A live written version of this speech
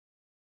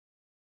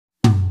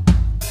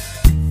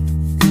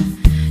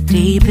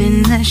Deep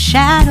in the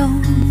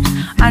shadows,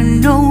 I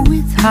know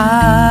it's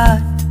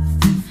hard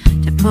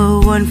to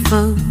put one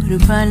foot in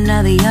front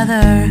of the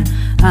other.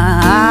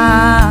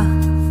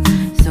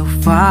 So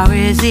far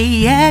as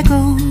the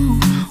echo,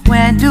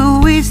 where do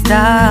we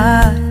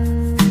start?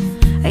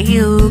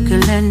 You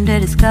can learn to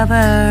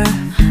discover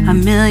a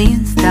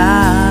million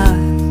stars.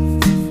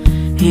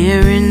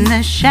 Here in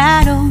the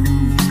shadows,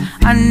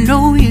 I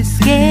know you're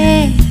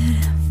scared.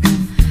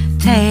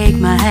 Take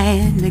my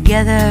hand,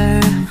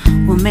 together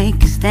we'll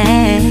make a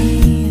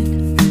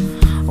stand.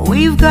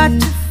 We've got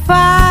to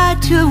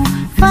fight to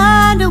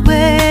find a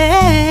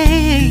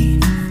way.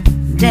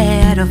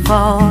 Dare to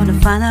fall to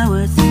find out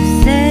what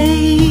to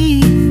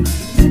say.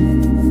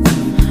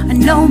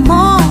 No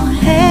more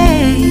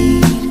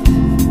hate.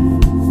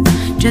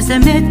 Just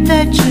admit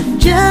that you're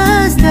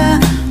just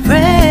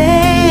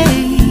afraid.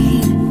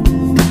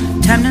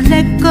 Time to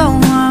let go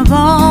of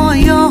all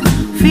your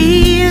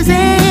fears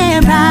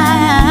and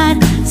pride.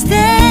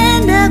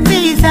 Stand up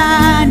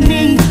beside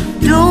me,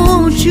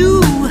 don't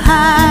you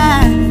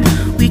hide.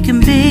 We can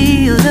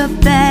build a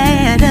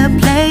better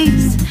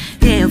place.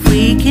 If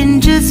we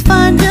can just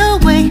find a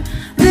way,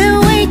 then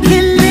we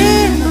can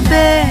live a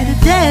better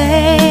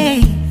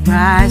day.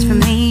 Rise from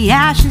the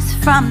ashes,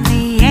 from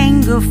the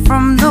anger,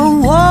 from the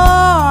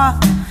war.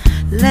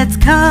 Let's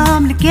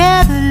come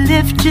together,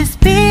 lift your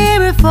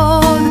spirit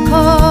for the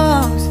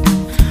cause.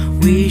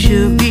 We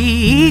should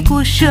be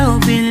equal,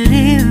 should be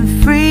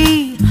living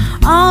free.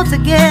 All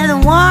together,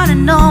 one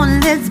and all,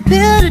 let's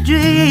build a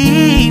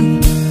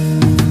dream.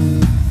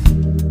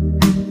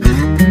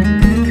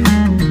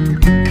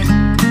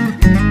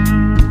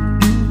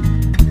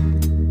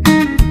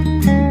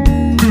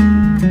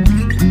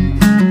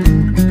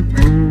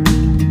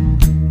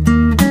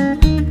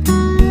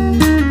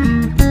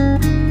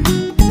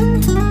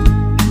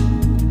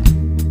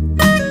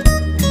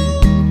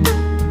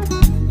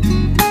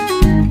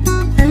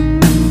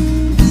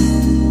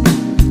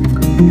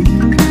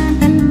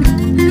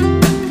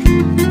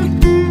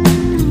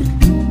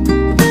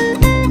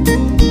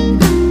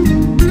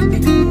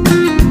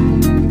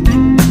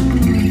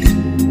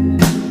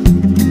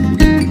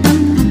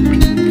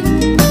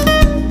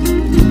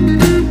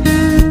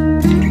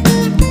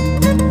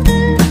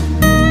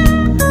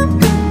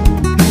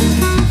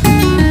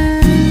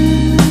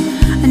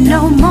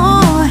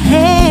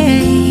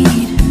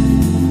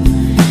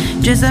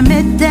 Just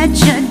admit that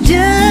you're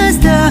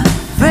just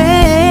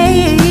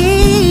afraid.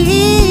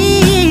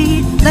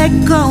 Let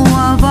go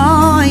of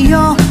all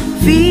your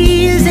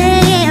fears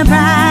and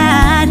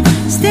pride.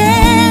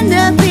 Stand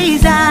up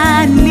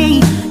beside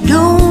me,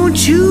 don't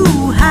you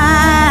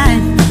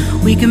hide.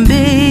 We can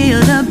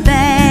build a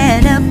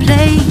better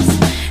place.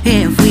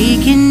 If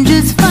we can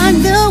just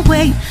find a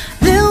way,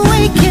 then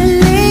we can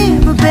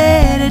live a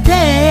better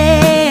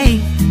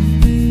day.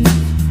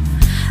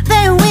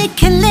 Then we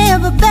can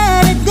live a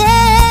better day.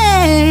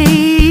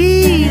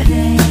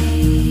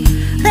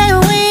 Then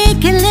we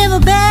can live a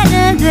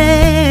better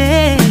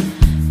day.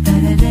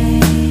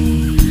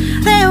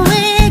 Then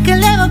we can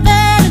live a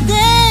better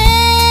day.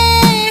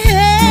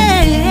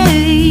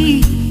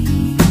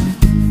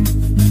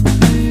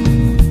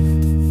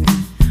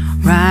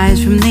 Rise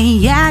from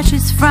the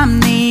ashes, from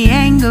the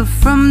anger,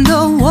 from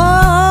the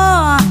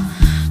war.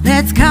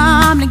 Let's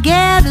come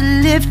together,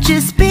 lift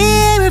your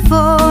spirit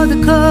for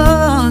the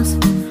cause.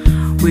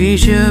 We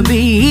should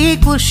be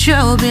equal,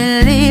 should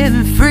be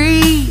living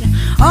free.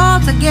 All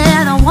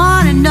together,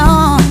 one and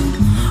all.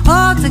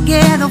 All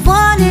together,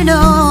 one and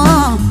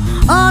all.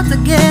 All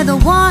together,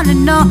 one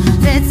and all.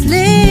 Let's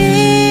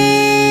live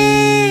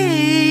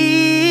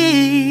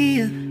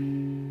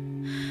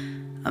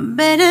a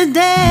better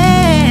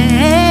day.